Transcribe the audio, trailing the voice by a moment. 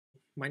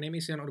My name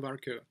is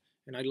Odvarko,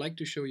 and I'd like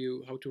to show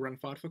you how to run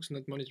Firefox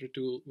NetMoney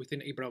tool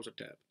within a browser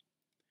tab.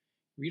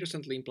 We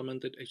recently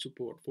implemented a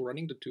support for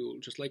running the tool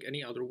just like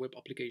any other web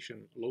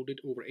application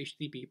loaded over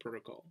HTTP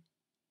protocol.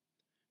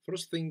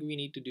 First thing we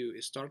need to do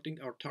is starting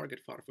our target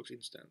Firefox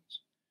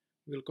instance.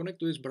 We'll connect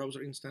to this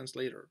browser instance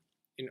later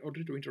in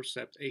order to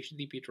intercept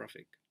HTTP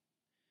traffic.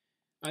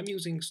 I'm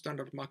using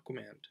standard Mac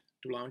command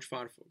to launch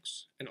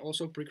Firefox and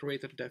also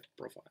pre-created dev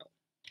profile.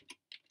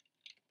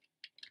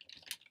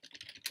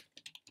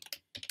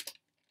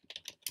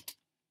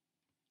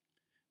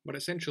 But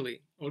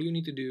essentially, all you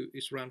need to do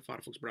is run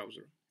Firefox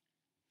browser.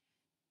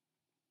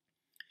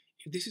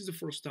 If this is the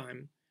first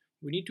time,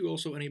 we need to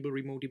also enable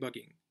remote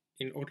debugging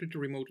in order to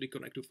remotely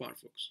connect to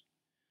Firefox.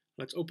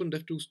 Let's open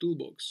DevTools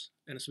Toolbox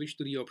and switch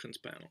to the Options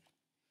panel.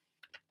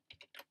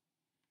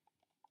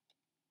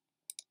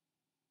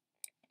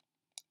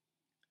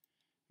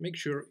 Make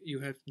sure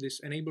you have this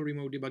Enable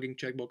Remote Debugging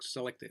checkbox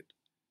selected.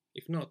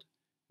 If not,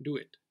 do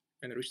it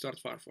and restart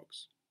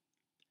Firefox.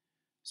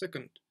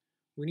 Second,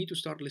 we need to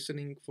start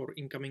listening for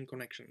incoming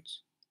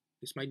connections.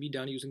 This might be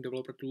done using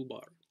Developer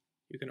Toolbar.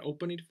 You can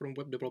open it from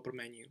Web Developer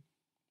menu.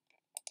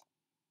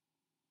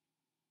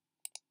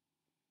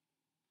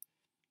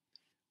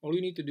 All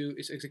you need to do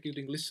is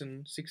executing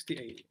listen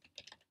 6080.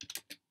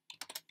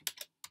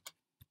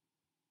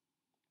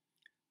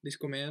 This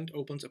command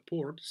opens a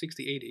port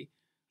 6080,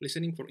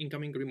 listening for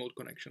incoming remote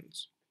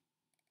connections.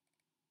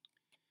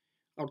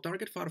 Our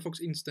target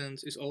Firefox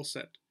instance is all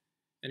set,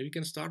 and we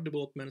can start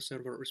development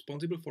server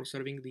responsible for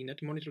serving the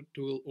NetMoney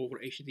tool over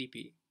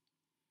HTTP.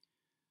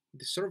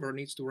 The server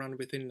needs to run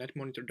within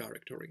NetMoney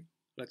directory.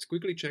 Let's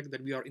quickly check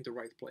that we are in the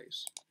right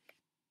place.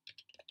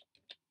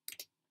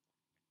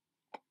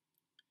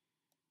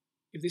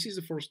 If this is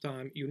the first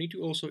time, you need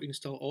to also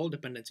install all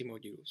dependency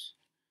modules.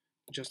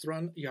 Just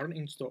run yarn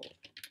install.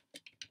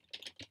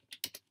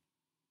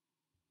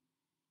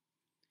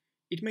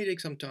 It may take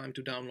some time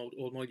to download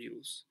all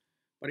modules,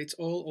 but it's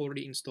all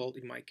already installed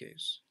in my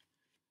case.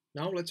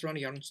 Now let's run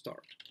yarn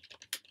start.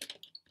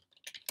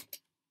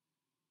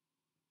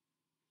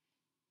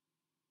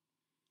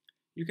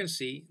 You can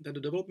see that the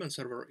development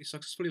server is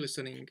successfully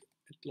listening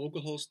at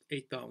localhost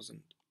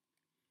 8000.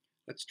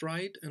 Let's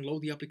try it and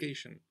load the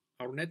application,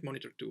 our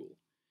NetMoney tool.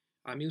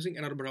 I'm using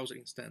another browser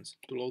instance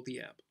to load the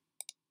app.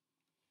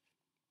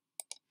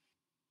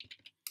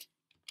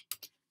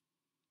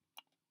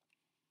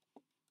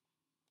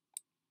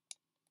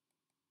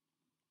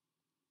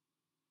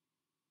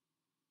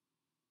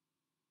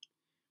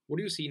 What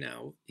you see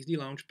now is the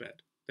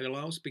Launchpad that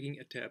allows picking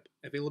a tab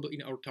available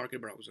in our target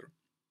browser.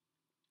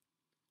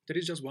 There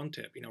is just one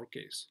tab in our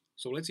case,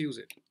 so let's use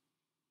it.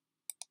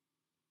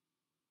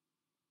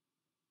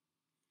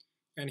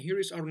 And here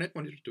is our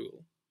NetMoney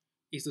tool.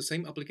 It's the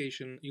same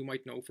application you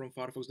might know from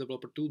Firefox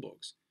Developer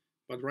Toolbox,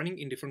 but running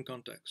in different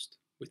context,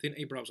 within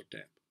a browser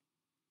tab.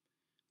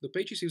 The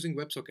page is using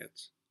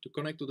WebSockets to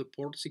connect to the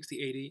port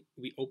 6080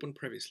 we opened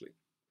previously.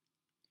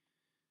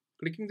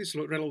 Clicking this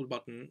reload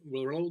button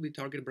will reload the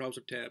target browser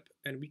tab,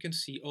 and we can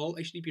see all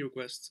HTTP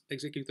requests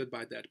executed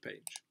by that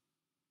page.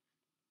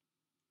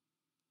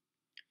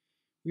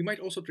 We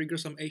might also trigger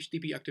some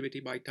HTTP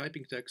activity by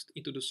typing text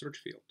into the search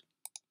field.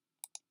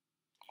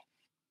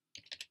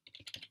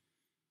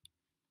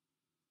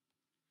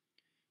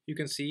 You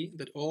can see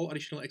that all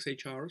additional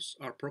XHRs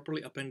are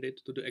properly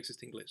appended to the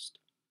existing list.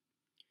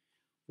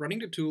 Running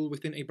the tool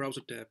within a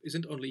browser tab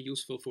isn't only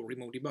useful for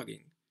remote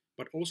debugging,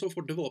 but also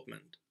for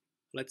development.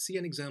 Let's see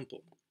an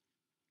example.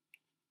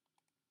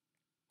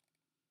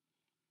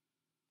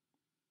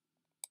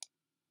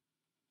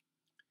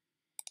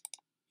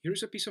 Here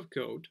is a piece of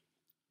code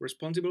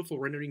responsible for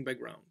rendering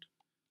background.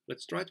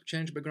 Let's try to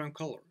change background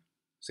color,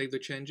 save the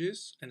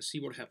changes, and see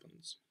what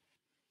happens.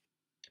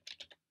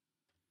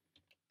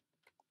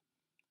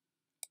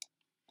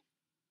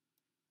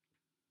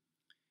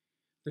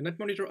 The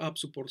NetMoney app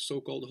supports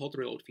so-called hot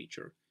reload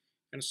feature,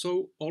 and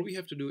so all we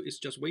have to do is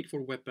just wait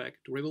for Webpack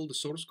to reveal the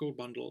source code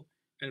bundle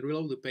and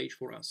reload the page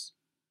for us.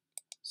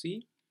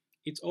 See?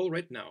 It's all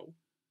red now,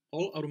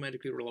 all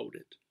automatically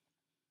reloaded.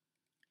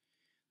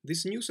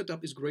 This new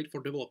setup is great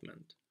for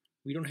development.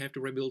 We don't have to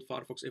rebuild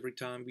Firefox every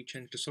time we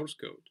change the source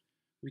code.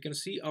 We can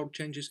see our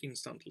changes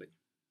instantly.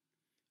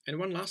 And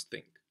one last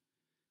thing.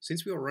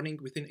 Since we are running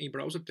within a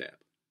browser tab,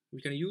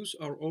 we can use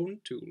our own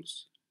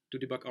tools to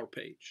debug our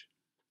page.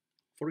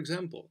 For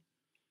example,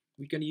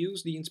 we can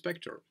use the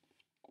inspector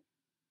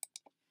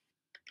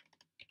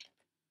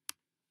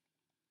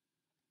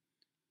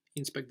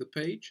inspect the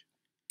page,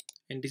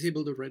 and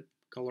disable the red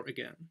color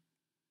again.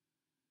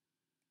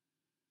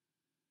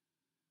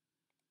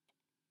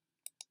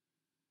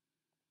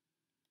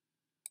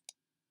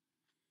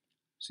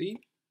 See?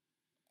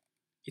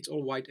 It's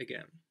all white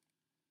again.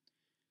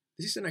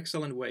 This is an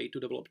excellent way to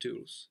develop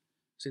tools,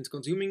 since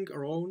consuming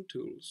our own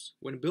tools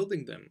when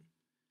building them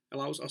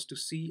allows us to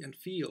see and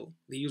feel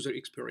the user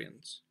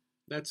experience.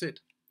 That's it.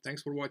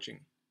 Thanks for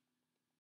watching.